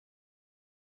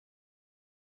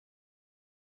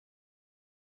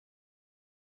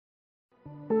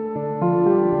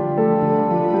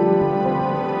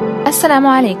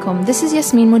Assalamu alaikum, this is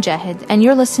Yasmin Mogahed, and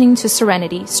you're listening to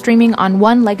Serenity, streaming on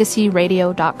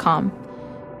OneLegacyRadio.com.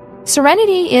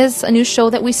 Serenity is a new show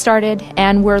that we started,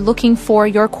 and we're looking for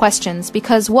your questions,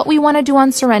 because what we want to do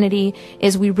on Serenity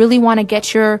is we really want to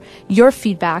get your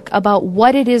feedback about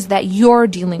what it is that you're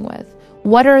dealing with.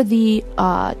 What are the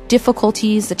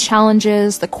difficulties, the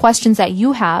challenges, the questions that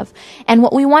you have? And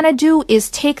what we want to do is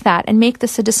take that and make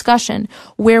this a discussion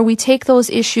where we take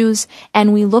those issues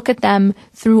and we look at them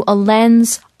through a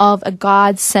lens of a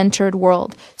God-centered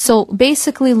world. So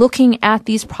basically looking at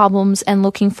these problems and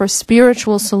looking for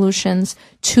spiritual solutions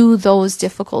to those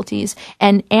difficulties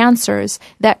and answers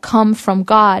that come from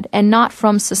God and not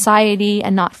from society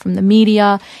and not from the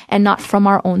media and not from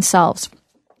our own selves.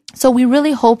 So we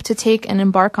really hope to take and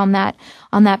embark on that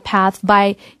path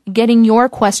by getting your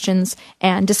questions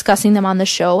and discussing them on the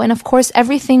show. And of course,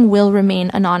 everything will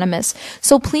remain anonymous.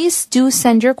 So please do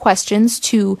send your questions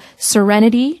to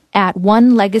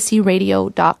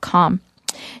serenity@onelegacyradio.com.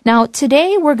 Now,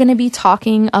 today we're going to be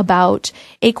talking about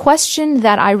a question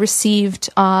that I received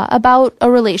about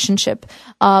a relationship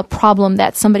problem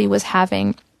that somebody was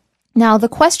having. Now, the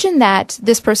question that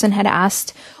this person had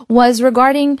asked was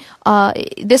regarding,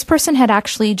 this person had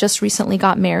actually just recently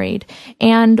got married.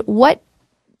 And what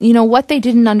they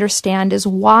didn't understand is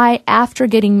why after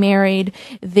getting married,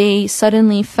 they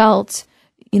suddenly felt,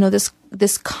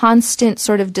 this constant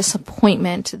sort of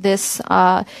disappointment, this,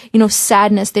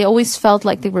 sadness. They always felt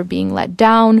like they were being let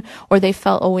down, or they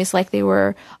felt always like they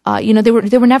were,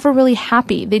 they were never really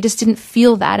happy. They just didn't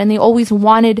feel that. And they always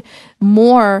wanted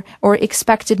more or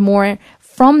expected more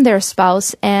from their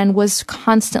spouse and was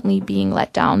constantly being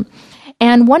let down.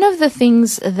 And one of the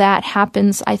things that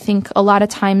happens, I think, a lot of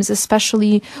times,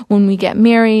 especially when we get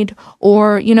married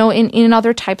or, in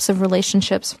other types of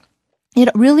relationships, it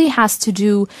really has to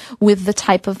do with the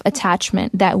type of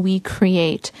attachment that we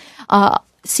create.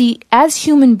 See, as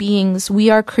human beings, we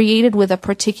are created with a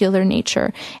particular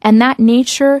nature, and that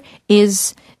nature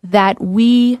is that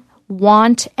we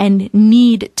want and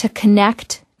need to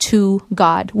connect to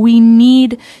God. We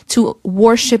need to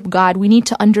worship God. We need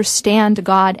to understand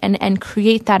God and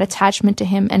create that attachment to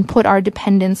Him and put our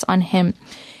dependence on Him.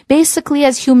 Basically,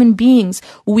 as human beings,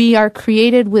 we are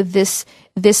created with this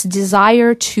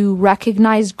desire to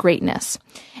recognize greatness.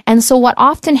 And so what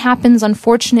often happens,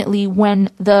 unfortunately, when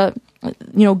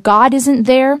God isn't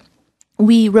there,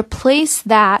 we replace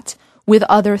that with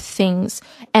other things.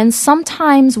 And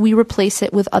sometimes we replace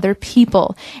it with other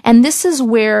people. And this is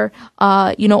where,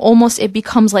 almost it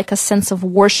becomes like a sense of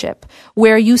worship,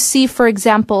 where you see, for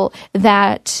example,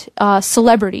 that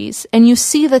celebrities, and you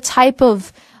see the type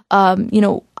of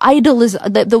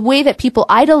the way that people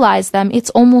idolize them, it's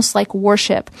almost like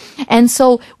worship. And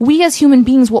so we as human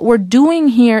beings, what we're doing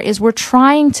here is we're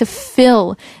trying to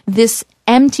fill this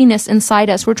emptiness inside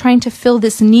us. We're trying to fill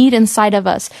this need inside of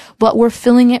us, but we're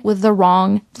filling it with the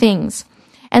wrong things.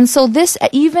 And so this,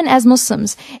 even as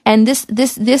Muslims, and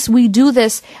we do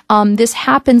this, this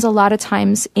happens a lot of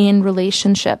times in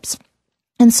relationships.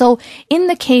 And so in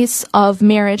the case of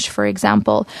marriage, for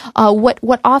example,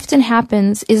 what often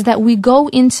happens is that we go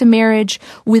into marriage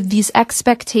with these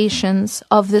expectations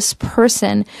of this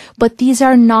person, but these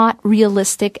are not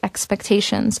realistic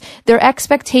expectations. They're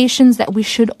expectations that we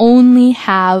should only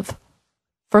have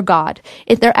for God.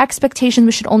 They're expectations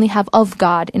we should only have of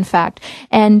God, in fact.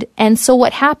 And so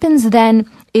what happens then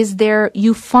is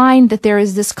you find that there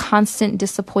is this constant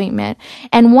disappointment.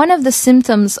 And one of the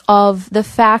symptoms of the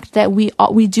fact that we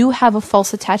do have a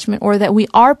false attachment, or that we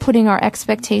are putting our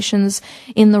expectations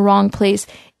in the wrong place,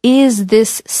 is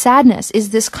this sadness,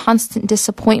 is this constant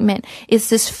disappointment, is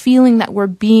this feeling that we're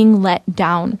being let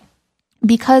down.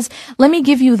 Because let me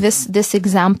give you this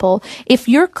example. If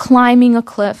you're climbing a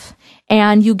cliff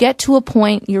and you get to a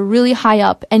point, you're really high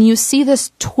up, and you see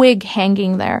this twig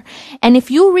hanging there. And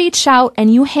if you reach out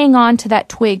and you hang on to that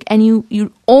twig, and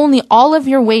you only, all of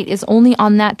your weight is only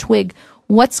on that twig,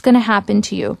 what's going to happen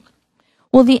to you?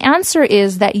 Well, the answer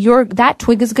is that that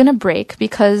twig is going to break,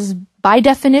 because by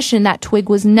definition, that twig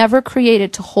was never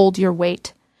created to hold your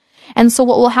weight. And so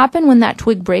what will happen when that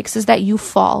twig breaks is that you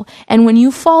fall. And when you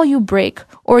fall, you break,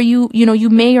 or you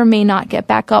may or may not get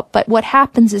back up. But what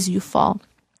happens is you fall.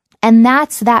 And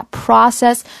that's that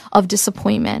process of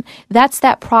disappointment. That's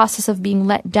that process of being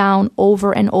let down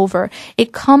over and over.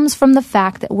 It comes from the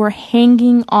fact that we're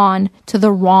hanging on to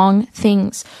the wrong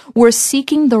things. We're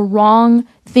seeking the wrong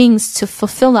things to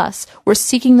fulfill us. We're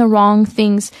seeking the wrong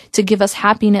things to give us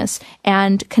happiness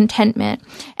and contentment.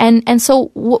 And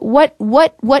so what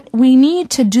we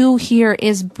need to do here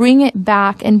is bring it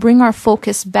back and bring our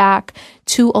focus back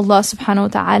to Allah subhanahu wa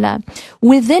ta'ala.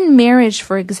 Within marriage,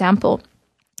 for example,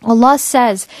 Allah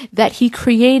says that He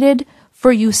created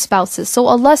for you spouses. So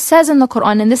Allah says in the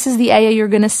Quran, and this is the ayah you're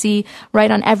going to see right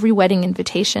on every wedding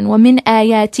invitation, وَمِنْ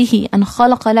آيَاتِهِ أَنْ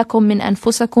خَلَقَ لَكُم مِّنْ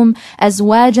أَنفُسَكُمْ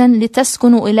أَزْوَاجًا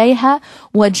لِتَسْكُنُوا إِلَيْهَا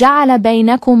وَجَعَلَ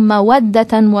بَيْنَكُم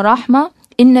مَّوَدَّةً وَرَحْمَةً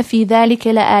إِنَّ فِي ذَلِكَ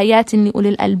لَآيَاتٍ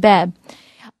لِأُولِي الْأَلْبَابِ.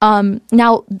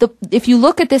 Now, if you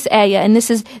look at this ayah, and this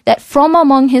is that from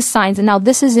among His signs, and now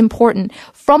this is important,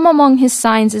 from among His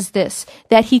signs is this,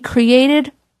 that He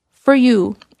created for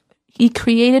you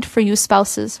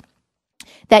spouses,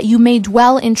 that you may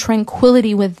dwell in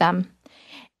tranquility with them.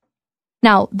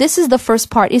 Now, this is the first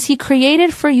part, is He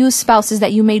created for you spouses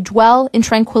that you may dwell in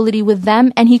tranquility with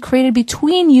them, and He created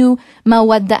between you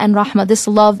mawadda and rahmah, this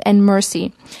love and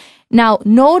mercy. Now,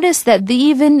 notice that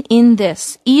even in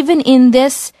this,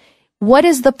 what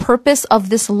is the purpose of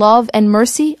this love and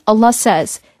mercy? Allah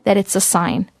says that it's a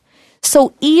sign.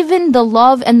 So even the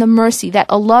love and the mercy that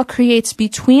Allah creates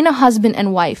between a husband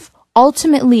and wife,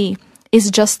 ultimately is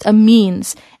just a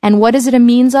means. And what is it a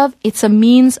means of? It's a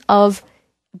means of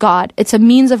God. It's a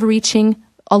means of reaching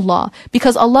Allah.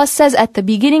 Because Allah says at the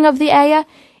beginning of the ayah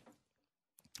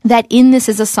that in this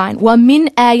is a sign.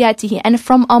 وَمِنْ آيَاتِهِ, and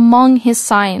from among His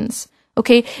signs.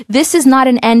 Okay, this is not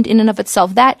an end in and of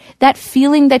itself. That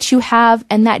feeling that you have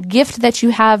and that gift that you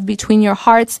have between your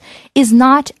hearts is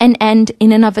not an end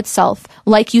in and of itself,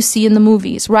 like you see in the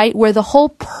movies, right? Where the whole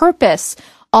purpose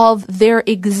of their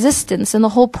existence and the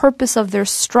whole purpose of their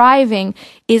striving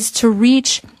is to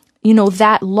reach,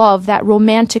 that love, that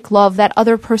romantic love, that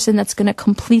other person that's going to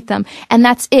complete them. And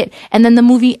that's it. And then the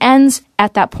movie ends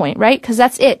at that point, right? Because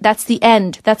that's it. That's the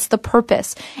end. That's the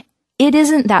purpose. It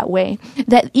isn't that way.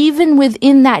 That even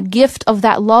within that gift of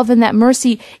that love and that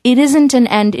mercy, it isn't an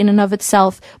end in and of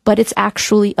itself, but it's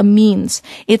actually a means.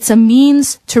 It's a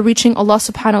means to reaching Allah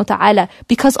subhanahu wa ta'ala,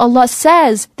 because Allah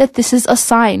says that this is a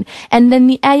sign. And then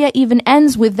the ayah even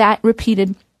ends with that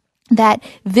repeated, that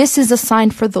this is a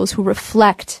sign for those who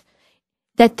reflect.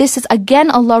 That this is, again,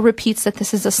 Allah repeats that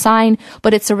this is a sign,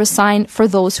 but it's a sign for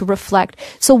those who reflect.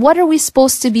 So what are we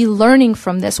supposed to be learning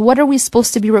from this? What are we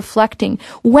supposed to be reflecting?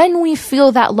 When we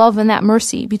feel that love and that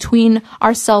mercy between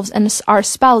ourselves and our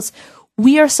spouse,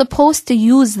 we are supposed to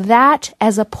use that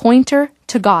as a pointer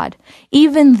to God.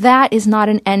 Even that is not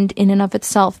an end in and of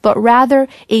itself, but rather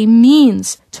a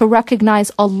means to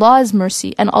recognize Allah's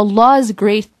mercy and Allah's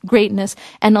greatness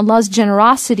and Allah's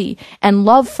generosity and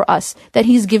love for us, that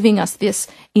He's giving us this,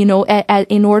 in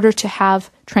order to have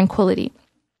tranquility.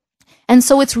 And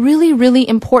so it's really, really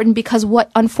important, because what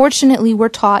unfortunately we're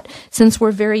taught since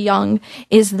we're very young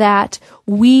is that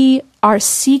we are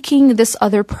seeking this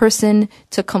other person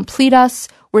to complete us.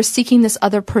 We're seeking this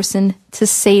other person to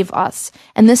save us.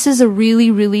 And this is a really,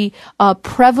 really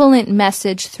prevalent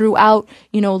message throughout,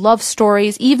 love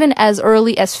stories, even as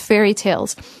early as fairy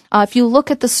tales. If you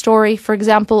look at the story, for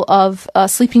example, of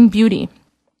Sleeping Beauty,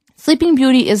 Sleeping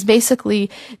Beauty is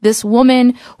basically this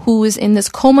woman who is in this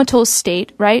comatose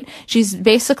state, right? She's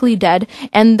basically dead,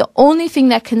 and the only thing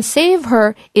that can save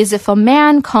her is if a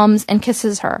man comes and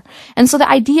kisses her. And so the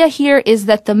idea here is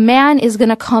that the man is going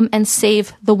to come and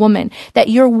save the woman, that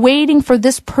you're waiting for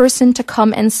this person to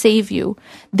come and save you.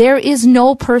 There is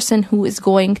no person who is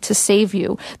going to save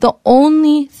you. The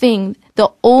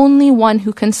only one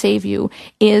who can save you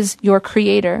is your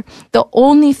Creator. The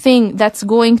only thing that's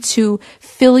going to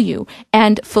fill you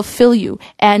and fulfill you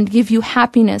and give you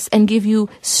happiness and give you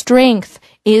strength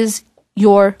is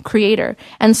your Creator.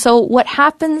 And so what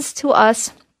happens to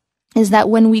us is that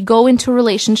when we go into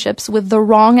relationships with the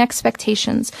wrong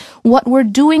expectations, what we're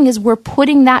doing is we're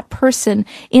putting that person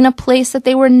in a place that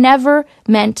they were never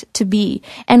meant to be.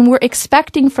 And we're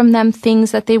expecting from them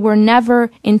things that they were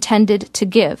never intended to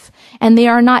give. And they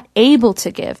are not able to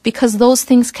give, because those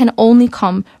things can only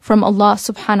come from Allah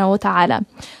subhanahu wa ta'ala.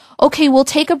 Okay, we'll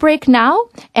take a break now,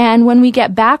 and when we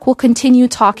get back, we'll continue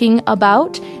talking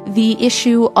about the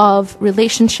issue of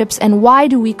relationships and why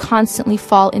do we constantly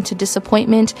fall into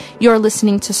disappointment. You're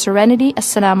listening to Serenity.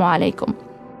 Assalamu alaikum.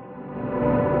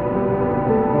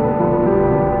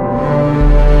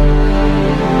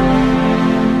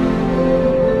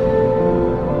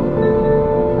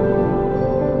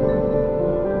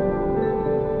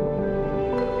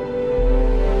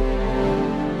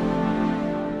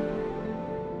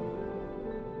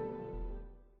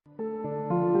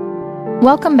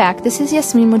 Welcome back. This is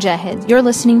Yasmin Mogahed. You're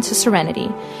listening to Serenity.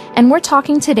 And we're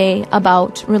talking today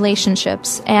about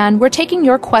relationships. And we're taking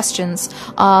your questions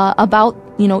about,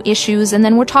 issues, and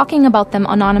then we're talking about them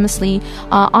anonymously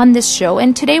on this show.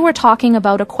 And today we're talking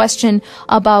about a question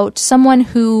about someone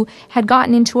who had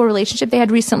gotten into a relationship. They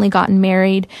had recently gotten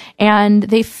married, and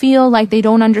they feel like they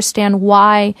don't understand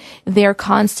why they're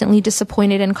constantly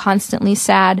disappointed and constantly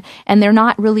sad, and they're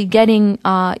not really getting,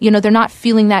 they're not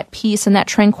feeling that peace and that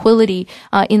tranquility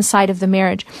inside of the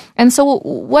marriage. And so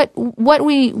what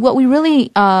we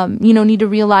really need to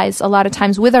realize a lot of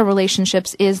times with our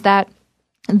relationships is that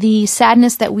the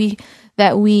sadness that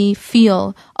we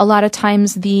feel, a lot of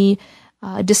times the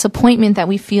disappointment that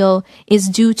we feel, is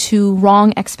due to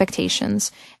wrong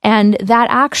expectations. And that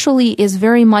actually is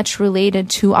very much related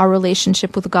to our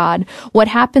relationship with God. What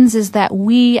happens is that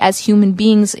we as human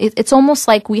beings, it's almost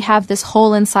like we have this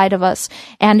hole inside of us,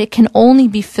 and it can only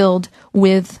be filled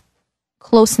with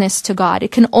closeness to God.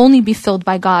 It can only be filled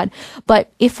by God.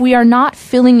 But if we are not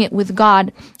filling it with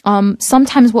God,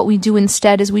 sometimes what we do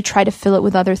instead is we try to fill it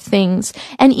with other things.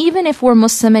 And even if we're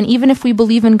Muslim and even if we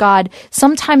believe in God,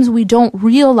 sometimes we don't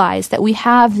realize that we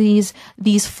have these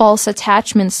false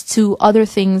attachments to other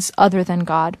things other than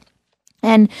God.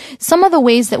 And some of the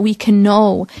ways that we can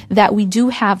know that we do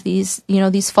have these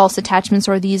false attachments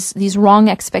or these wrong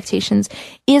expectations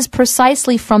is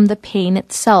precisely from the pain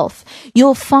itself.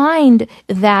 You'll find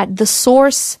that the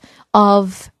source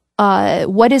of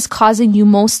what is causing you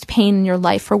most pain in your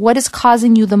life, or what is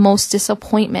causing you the most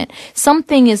disappointment,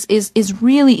 something is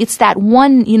really, it's that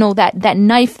one, that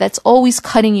knife that's always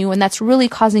cutting you and that's really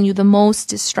causing you the most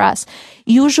distress.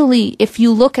 Usually, if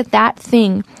you look at that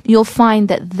thing, you'll find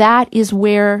that is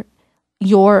where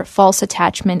your false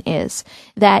attachment is.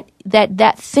 That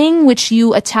thing which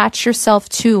you attach yourself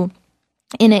to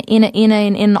in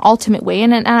an ultimate way.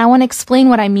 And I want to explain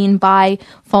what I mean by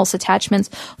false attachments.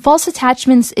 False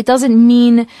attachments, it doesn't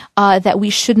mean that we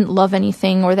shouldn't love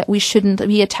anything or that we shouldn't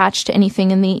be attached to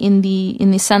anything in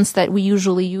the sense that we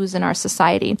usually use in our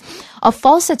society. A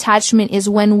false attachment is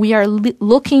when we are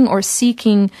looking or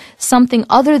seeking something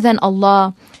other than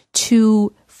Allah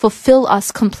to fulfill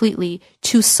us completely,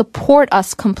 to support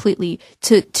us completely,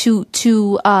 to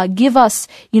give us,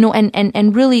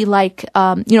 and really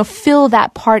fill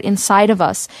that part inside of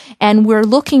us. And we're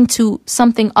looking to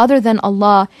something other than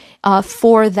Allah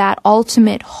for that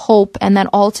ultimate hope and that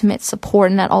ultimate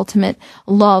support and that ultimate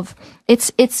love.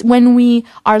 It's when we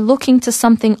are looking to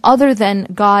something other than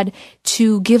God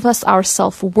to give us our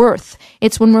self-worth.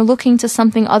 It's when we're looking to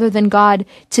something other than God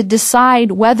to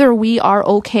decide whether we are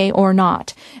okay or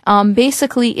not.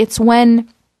 Basically, it's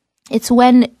when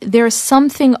there's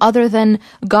something other than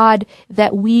God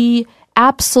that we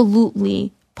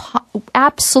absolutely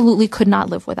could not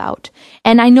live without.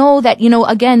 And I know that,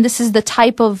 again, this is the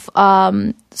type of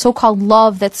so-called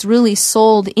love that's really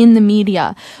sold in the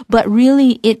media, but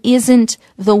really it isn't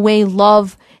the way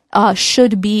love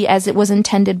should be as it was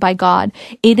intended by God.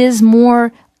 It is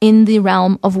more in the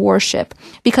realm of worship.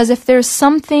 Because if there's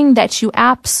something that you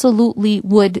absolutely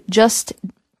would just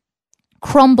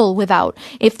crumble without,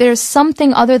 if there's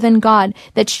something other than God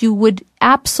that you would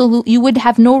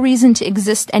have no reason to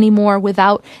exist anymore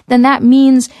without, then that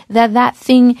means that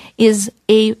thing is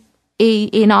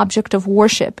an object of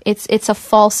worship. It's a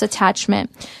false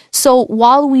attachment. So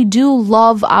while we do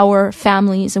love our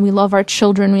families and we love our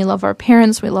children, we love our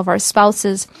parents, we love our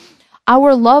spouses,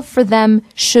 our love for them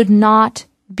should not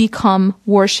become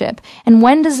worship. And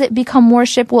when does it become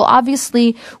worship? Well,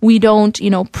 obviously we don't,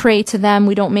 pray to them,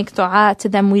 we don't make dua to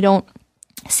them, we don't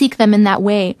seek them in that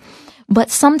way. But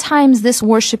sometimes this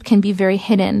worship can be very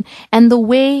hidden. And the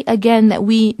way, again, that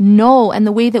we know and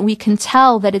the way that we can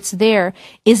tell that it's there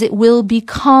is it will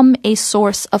become a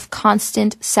source of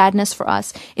constant sadness for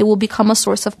us. It will become a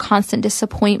source of constant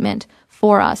disappointment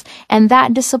for us. And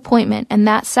that disappointment and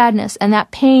that sadness and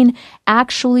that pain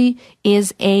actually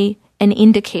is an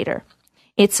indicator.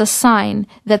 It's a sign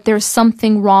that there's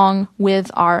something wrong with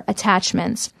our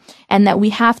attachments and that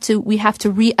we have to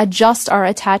readjust our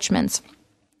attachments.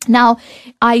 Now,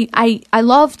 I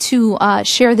love to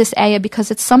share this ayah because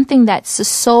it's something that's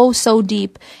so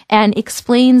deep and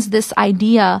explains this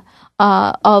idea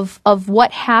of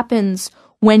what happens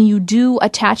when you do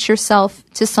attach yourself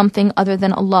to something other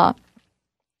than Allah.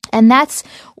 And that's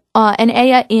an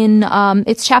ayah in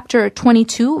it's chapter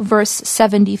 22, verse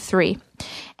 73.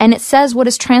 And it says what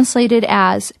is translated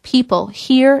as, "People,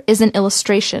 here is an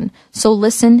illustration, so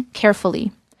listen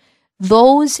carefully.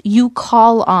 Those you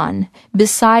call on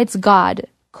besides God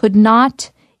could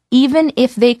not, even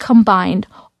if they combined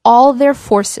all their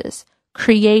forces,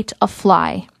 create a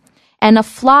fly. And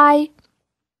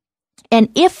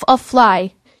if a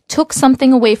fly took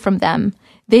something away from them,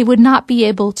 they would not be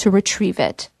able to retrieve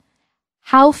it.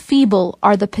 How feeble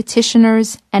are the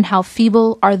petitioners and how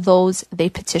feeble are those they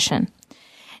petition.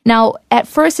 Now, at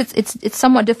first, it's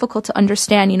somewhat difficult to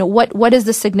understand, what is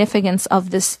the significance of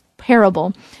this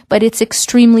parable, but it's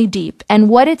extremely deep. And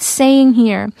what it's saying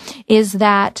here is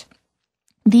that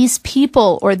these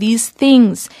people or these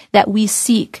things that we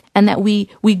seek and that we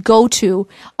go to,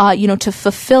 to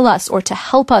fulfill us or to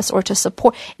help us or to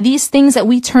support, these things that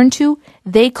we turn to,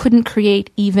 they couldn't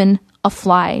create even a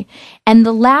fly. And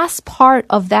the last part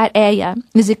of that ayah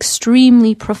is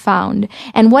extremely profound.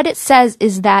 And what it says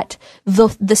is that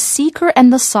the seeker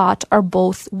and the sought are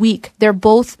both weak. They're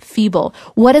both feeble.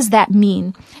 What does that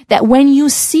mean? That when you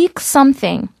seek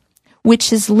something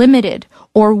which is limited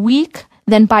or weak,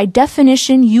 then by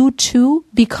definition, you too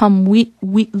become weak,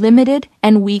 limited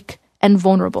and weak and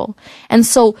vulnerable. And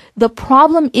so the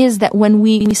problem is that when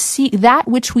we seek that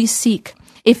which we seek,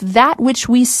 if that which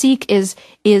we seek is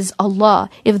Allah,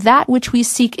 if that which we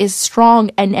seek is strong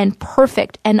and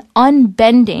perfect and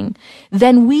unbending,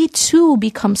 then we too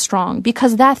become strong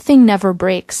because that thing never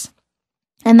breaks.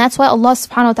 And that's why Allah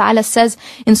subhanahu wa ta'ala says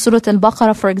in Surah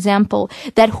Al-Baqarah, for example,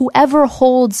 that whoever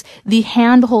holds the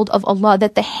handhold of Allah,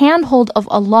 that the handhold of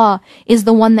Allah is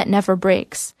the one that never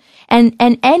breaks. And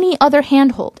any other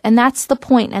handhold, and that's the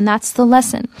point, and that's the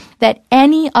lesson, that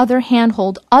any other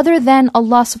handhold other than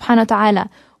Allah subhanahu wa ta'ala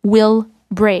will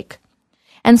break.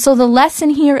 And so the lesson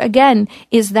here again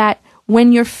is that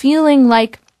when you're feeling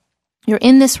like you're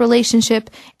in this relationship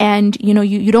and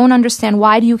you don't understand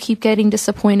why do you keep getting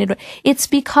disappointed, it's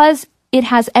because it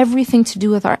has everything to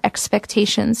do with our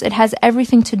expectations. It has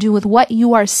everything to do with what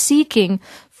you are seeking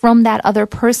from that other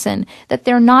person that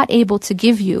they're not able to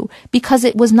give you because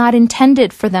it was not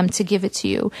intended for them to give it to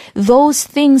you. Those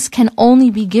things can only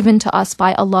be given to us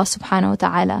by Allah subhanahu wa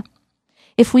ta'ala.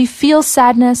 If we feel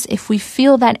sadness, if we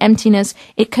feel that emptiness,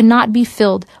 it cannot be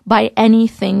filled by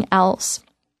anything else.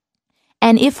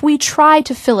 And if we try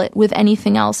to fill it with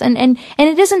anything else, and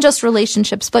it isn't just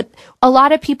relationships, but a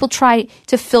lot of people try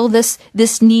to fill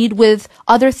this need with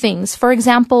other things. For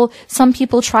example, some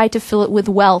people try to fill it with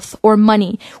wealth or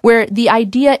money, where the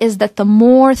idea is that the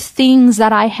more things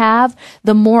that I have,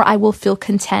 the more I will feel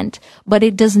content. But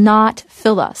it does not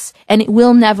fill us, and it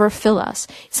will never fill us.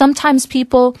 Sometimes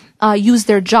people use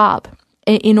their job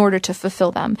in order to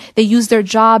fulfill them. They use their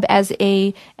job as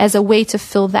a way to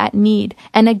fill that need.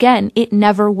 And again, it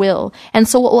never will. And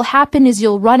so what will happen is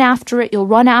you'll run after it,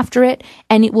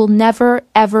 and it will never,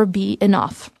 ever be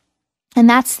enough. And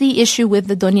that's the issue with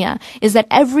the dunya, is that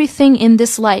everything in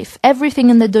this life,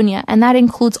 everything in the dunya, and that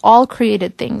includes all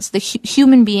created things, the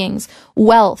human beings,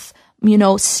 wealth,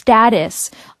 status,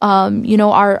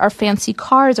 our fancy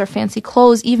cars, our fancy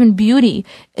clothes, even beauty,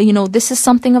 this is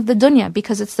something of the dunya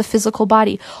because it's the physical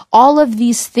body. All of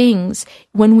these things,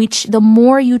 the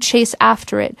more you chase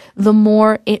after it, the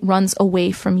more it runs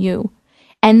away from you.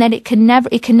 And that it can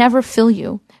never fill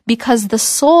you because the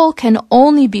soul can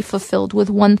only be fulfilled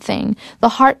with one thing.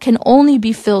 The heart can only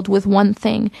be filled with one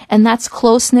thing, and that's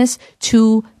closeness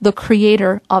to the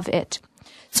creator of it.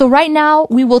 So right now,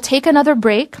 we will take another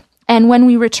break. And when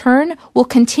we return, we'll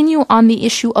continue on the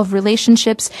issue of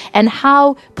relationships and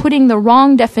how putting the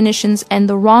wrong definitions and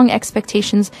the wrong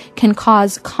expectations can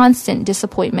cause constant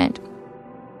disappointment.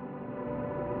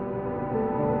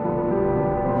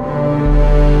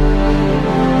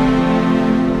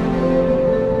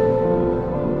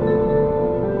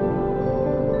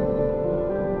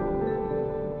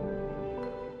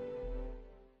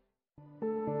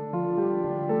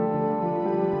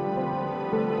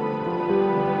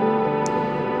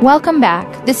 Welcome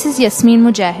back. This is Yasmin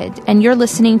Mogahed, and you're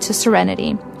listening to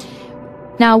Serenity.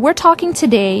 Now, we're talking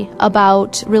today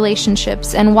about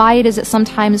relationships and why it is that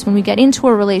sometimes when we get into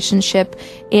a relationship,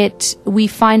 we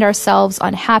find ourselves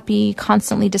unhappy,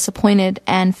 constantly disappointed,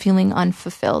 and feeling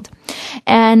unfulfilled.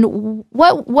 And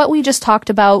what we just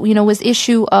talked about, was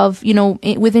issue of,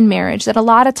 within marriage, that a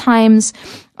lot of times,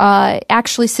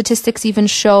 actually statistics even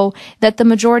show that the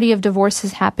majority of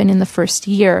divorces happen in the first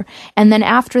year, and then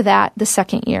after that, the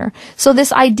second year. So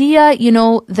this idea,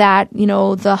 that,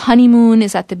 the honeymoon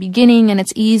is at the beginning and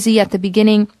it's easy at the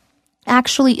beginning,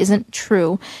 actually isn't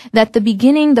true. That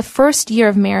the first year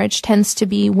of marriage tends to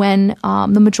be when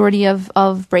the majority of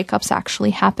breakups actually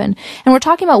happen. And we're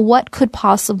talking about what could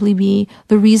possibly be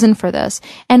the reason for this.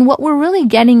 And what we're really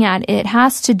getting at, it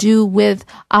has to do with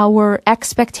our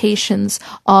expectations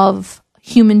of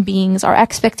human beings, our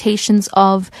expectations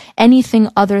of anything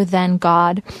other than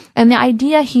God. And the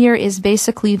idea here is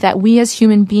basically that we as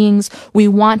human beings, we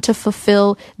want to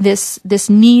fulfill this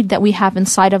need that we have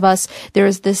inside of us. There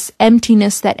is this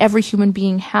emptiness that every human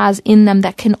being has in them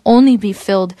that can only be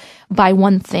filled by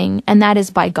one thing, and that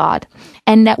is by God.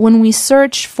 And that when we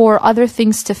search for other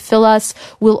things to fill us,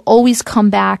 we'll always come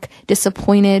back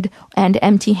disappointed and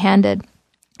empty-handed.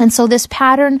 And so this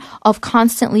pattern of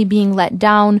constantly being let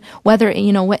down, whether,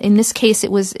 in this case,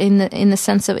 it was in the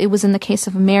sense of, it was in the case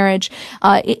of a marriage,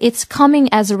 it's coming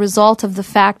as a result of the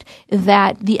fact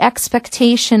that the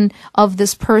expectation of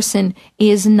this person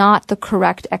is not the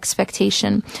correct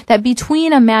expectation. That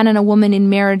between a man and a woman in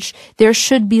marriage, there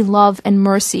should be love and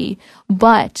mercy.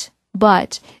 But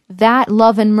that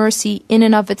love and mercy in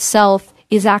and of itself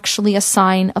is actually a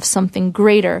sign of something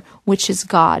greater, which is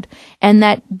God. And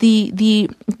that we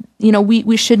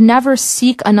should never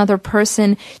seek another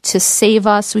person to save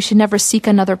us. We should never seek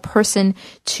another person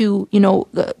to,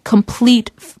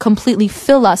 completely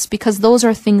fill us, because those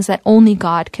are things that only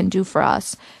God can do for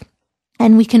us.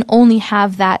 And we can only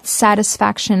have that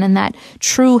satisfaction and that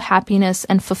true happiness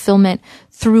and fulfillment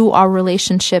through our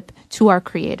relationship to our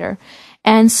Creator.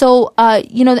 And so,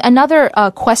 another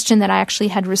question that I actually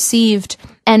had received,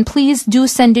 and please do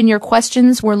send in your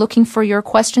questions. We're looking for your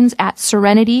questions at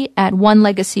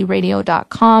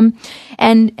serenity@onelegacyradio.com.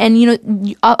 And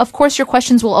of course, your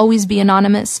questions will always be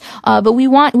anonymous. But we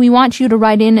want you to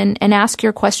write in and ask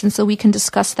your questions so we can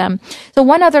discuss them. So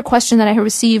one other question that I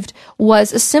received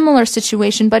was a similar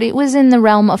situation, but it was in the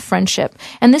realm of friendship.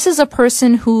 And this is a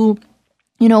person who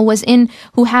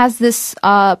who has this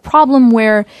problem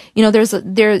where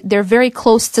they're very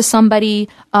close to somebody,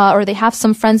 or they have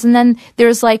some friends, and then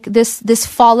there's like this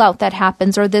fallout that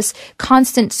happens, or this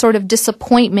constant sort of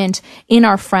disappointment in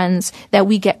our friends that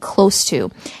we get close to.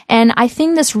 And I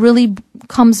think this really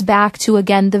comes back to,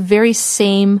 again, the very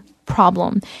same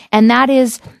problem, and that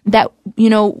is that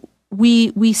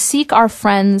we seek our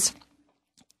friends,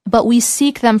 but we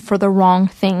seek them for the wrong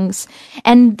things.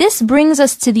 And this brings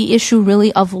us to the issue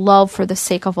really of love for the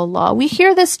sake of Allah. We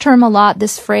hear this term a lot,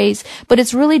 this phrase, but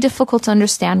it's really difficult to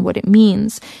understand what it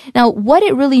means. Now, what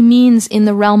it really means in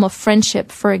the realm of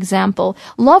friendship, for example,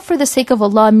 love for the sake of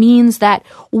Allah means that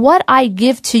what I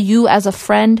give to you as a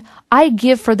friend, I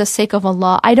give for the sake of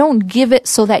Allah. I don't give it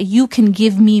so that you can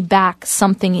give me back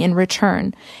something in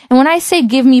return. And when I say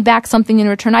give me back something in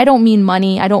return, I don't mean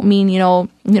money. I don't mean,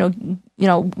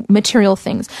 material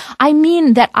things. I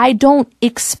mean that I don't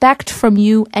expect from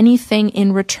you anything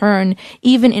in return,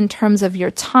 even in terms of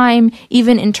your time,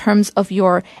 even in terms of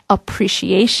your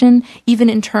appreciation, even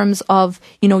in terms of,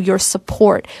 your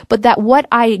support. But that what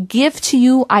I give to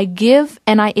you, I give,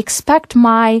 and I expect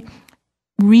my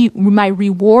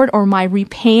reward or my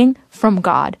repaying from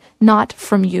God, not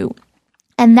from you.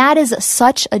 And that is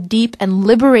such a deep and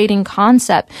liberating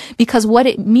concept, because what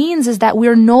it means is that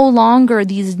we're no longer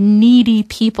these needy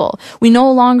people. We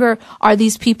no longer are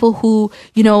these people who,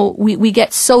 we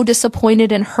get so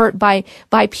disappointed and hurt by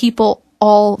people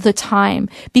all the time,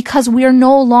 because we're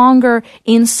no longer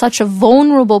in such a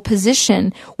vulnerable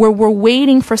position where we're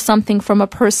waiting for something from a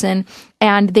person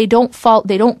and they don't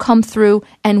come through,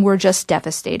 and we're just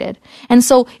devastated. And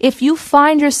so if you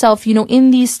find yourself, in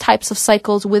these types of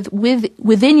cycles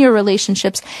within your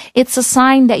relationships, it's a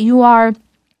sign that you are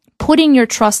putting your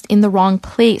trust in the wrong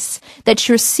place, that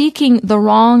you're seeking the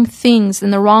wrong things in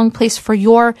the wrong place for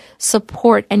your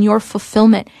support and your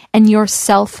fulfillment and your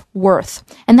self-worth.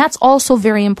 And that's also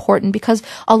very important, because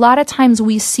a lot of times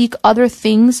we seek other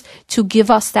things to give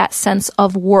us that sense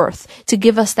of worth, to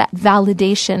give us that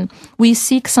validation. We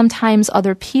seek sometimes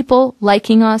other people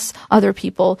liking us, other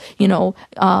people,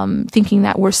 thinking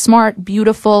that we're smart,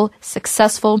 beautiful,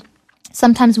 successful.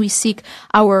 Sometimes we seek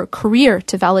our career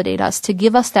to validate us, to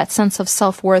give us that sense of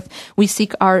self-worth. We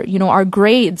seek our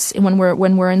grades when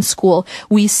we're in school.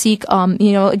 We seek,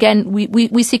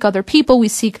 we seek other people. We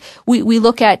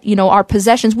look at, our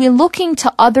possessions. We're looking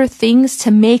to other things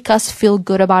to make us feel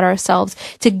good about ourselves,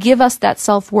 to give us that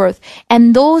self-worth.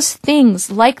 And those things,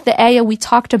 like the ayah we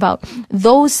talked about,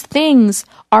 those things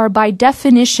are by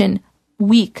definition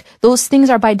weak. Those things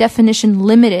are by definition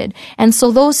limited. And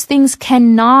so those things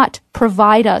cannot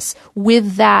provide us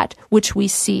with that which we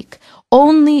seek.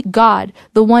 Only God,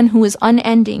 the one who is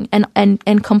unending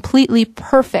and completely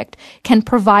perfect, can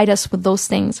provide us with those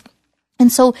things.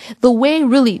 And so the way,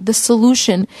 really, the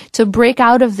solution to break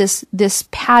out of this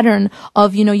pattern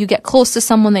of, you get close to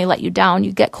someone, they let you down.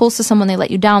 You get close to someone, they let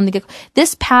you down.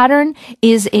 This pattern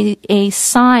is a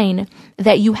sign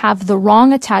that you have the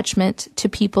wrong attachment to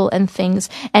people and things.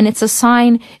 And it's a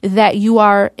sign that you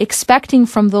are expecting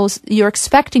you're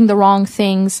expecting the wrong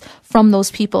things from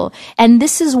those people. And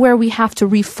this is where we have to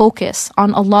refocus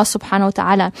on Allah subhanahu wa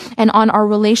ta'ala and on our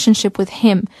relationship with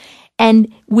Him.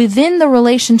 And within the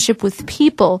relationship with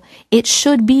people, it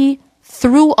should be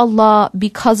through Allah,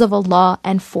 because of Allah,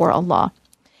 and for Allah.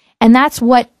 And that's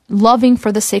what loving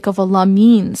for the sake of Allah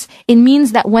means. It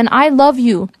means that when I love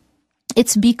you,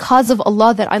 it's because of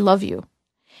Allah that I love you.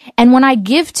 And when I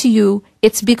give to you,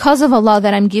 it's because of Allah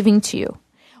that I'm giving to you.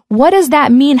 What does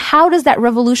that mean? How does that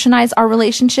revolutionize our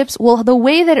relationships? Well, the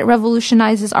way that it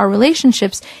revolutionizes our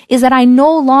relationships is that I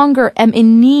no longer am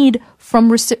in need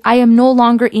I am no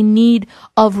longer in need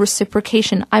of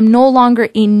reciprocation. I'm no longer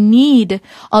in need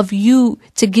of you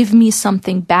to give me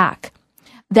something back.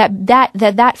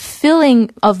 That feeling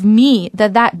of me,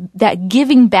 that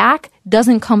giving back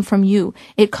doesn't come from you.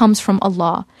 It comes from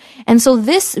Allah. And so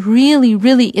this really,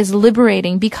 really is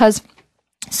liberating, because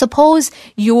suppose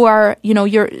you are,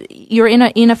 you're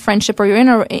in a friendship, or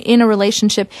you're in a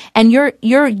relationship, and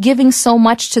you're giving so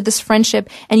much to this friendship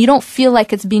and you don't feel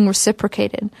like it's being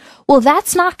reciprocated. Well,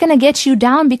 that's not going to get you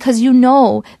down, because you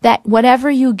know that whatever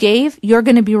you gave, you're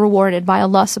going to be rewarded by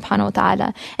Allah subhanahu wa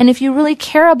ta'ala. And if you really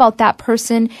care about that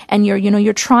person, and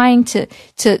you're trying to,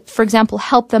 for example,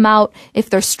 help them out if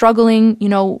they're struggling,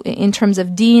 in terms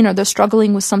of deen, or they're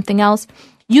struggling with something else,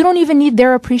 you don't even need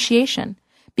their appreciation.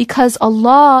 Because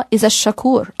Allah is a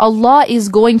shakur. Allah is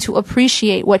going to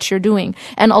appreciate what you're doing.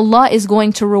 And Allah is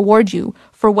going to reward you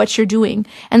for what you're doing.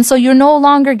 And so you're no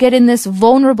longer get in this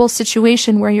vulnerable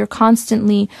situation where you're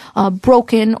constantly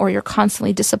broken, or you're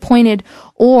constantly disappointed,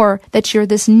 or that you're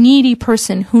this needy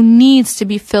person who needs to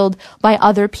be filled by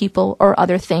other people or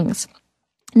other things.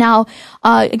 Now,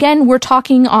 again, we're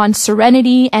talking on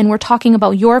serenity, and we're talking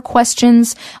about your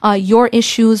questions, your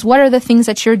issues. What are the things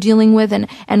that you're dealing with, and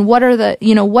what are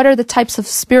the types of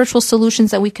spiritual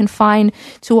solutions that we can find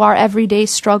to our everyday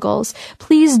struggles?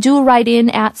 Please do write in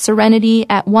at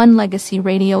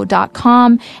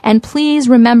serenity@onelegacyradio.com, and please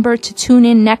remember to tune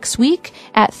in next week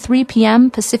at 3 p.m.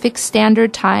 Pacific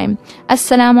Standard Time.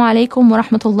 Assalamu alaikum wa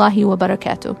rahmatullahi wa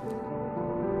barakatuh.